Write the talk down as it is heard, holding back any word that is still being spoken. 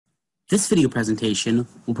This video presentation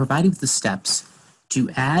will provide you with the steps to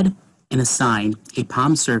add and assign a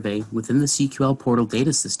POM survey within the CQL Portal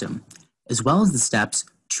data system, as well as the steps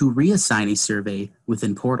to reassign a survey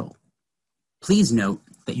within Portal. Please note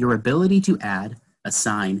that your ability to add,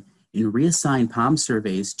 assign, and reassign POM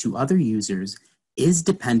surveys to other users is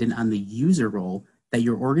dependent on the user role that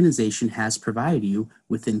your organization has provided you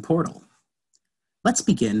within Portal. Let's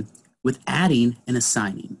begin with adding and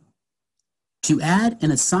assigning. To add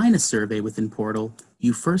and assign a survey within Portal,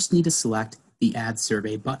 you first need to select the Add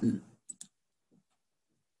Survey button.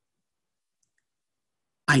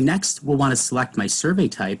 I next will want to select my survey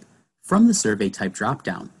type from the Survey Type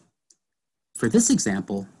dropdown. For this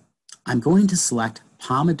example, I'm going to select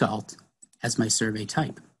POM Adult as my survey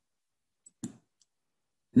type.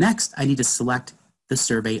 Next, I need to select the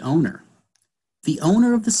survey owner. The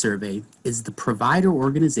owner of the survey is the provider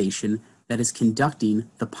organization that is conducting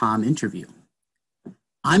the POM interview.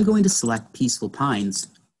 I'm going to select Peaceful Pines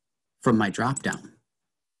from my dropdown.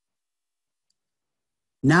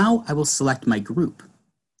 Now I will select my group.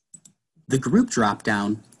 The group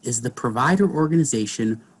dropdown is the provider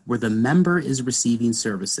organization where the member is receiving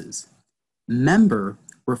services. Member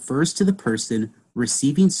refers to the person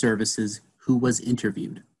receiving services who was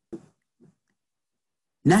interviewed.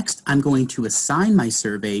 Next, I'm going to assign my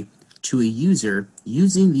survey to a user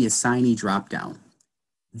using the Assignee dropdown.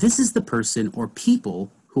 This is the person or people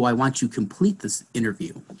who I want to complete this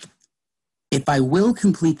interview. If I will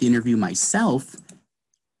complete the interview myself,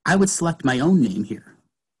 I would select my own name here.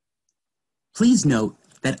 Please note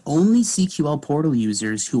that only CQL Portal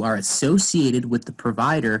users who are associated with the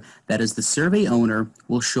provider that is the survey owner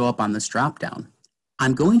will show up on this dropdown.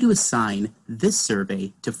 I'm going to assign this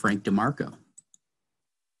survey to Frank DeMarco.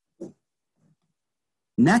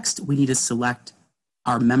 Next, we need to select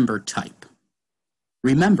our member type.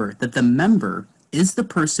 Remember that the member is the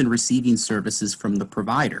person receiving services from the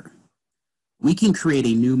provider. We can create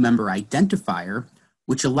a new member identifier,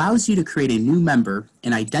 which allows you to create a new member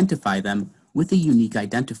and identify them with a unique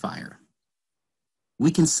identifier.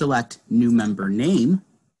 We can select new member name,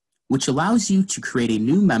 which allows you to create a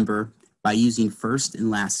new member by using first and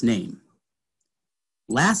last name.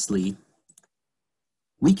 Lastly,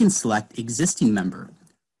 we can select existing member,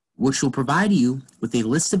 which will provide you with a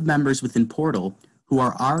list of members within Portal who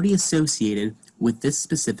are already associated with this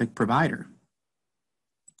specific provider.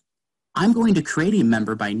 I'm going to create a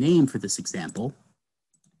member by name for this example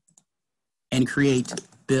and create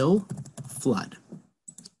Bill Flood.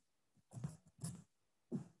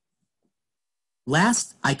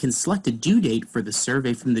 Last, I can select a due date for the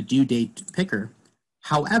survey from the due date picker.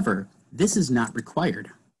 However, this is not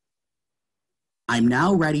required. I'm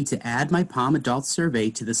now ready to add my POM Adult survey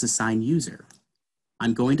to this assigned user.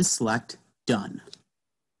 I'm going to select Done.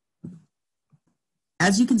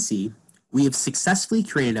 As you can see, we have successfully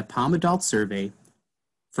created a POM Adult survey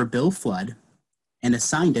for Bill Flood and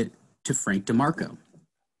assigned it to Frank DeMarco.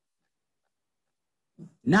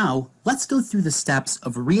 Now, let's go through the steps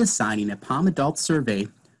of reassigning a POM Adult survey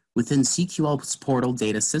within CQL's Portal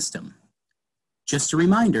data system. Just a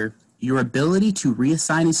reminder, your ability to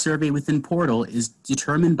reassign a survey within Portal is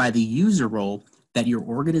determined by the user role that your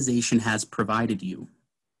organization has provided you.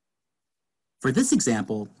 For this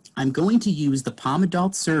example, I'm going to use the POM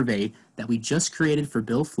Adult survey that we just created for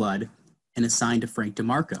Bill Flood and assign to Frank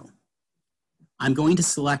DeMarco. I'm going to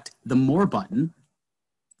select the More button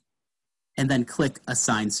and then click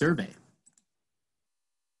Assign Survey.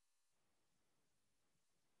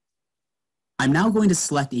 I'm now going to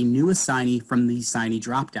select a new assignee from the Assignee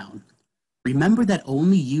dropdown. Remember that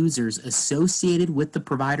only users associated with the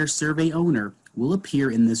provider survey owner will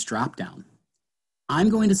appear in this dropdown. I'm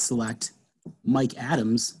going to select Mike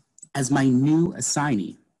Adams as my new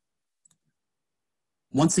assignee.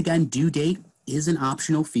 Once again, due date is an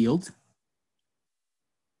optional field.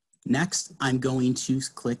 Next, I'm going to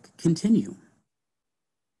click Continue.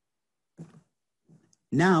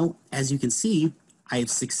 Now, as you can see, I have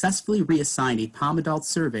successfully reassigned a POM Adult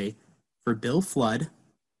survey for Bill Flood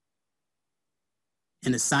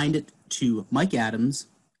and assigned it to Mike Adams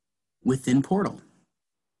within Portal.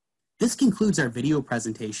 This concludes our video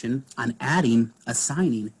presentation on adding,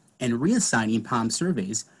 assigning, and reassigning POM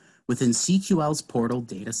surveys within CQL's Portal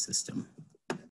data system.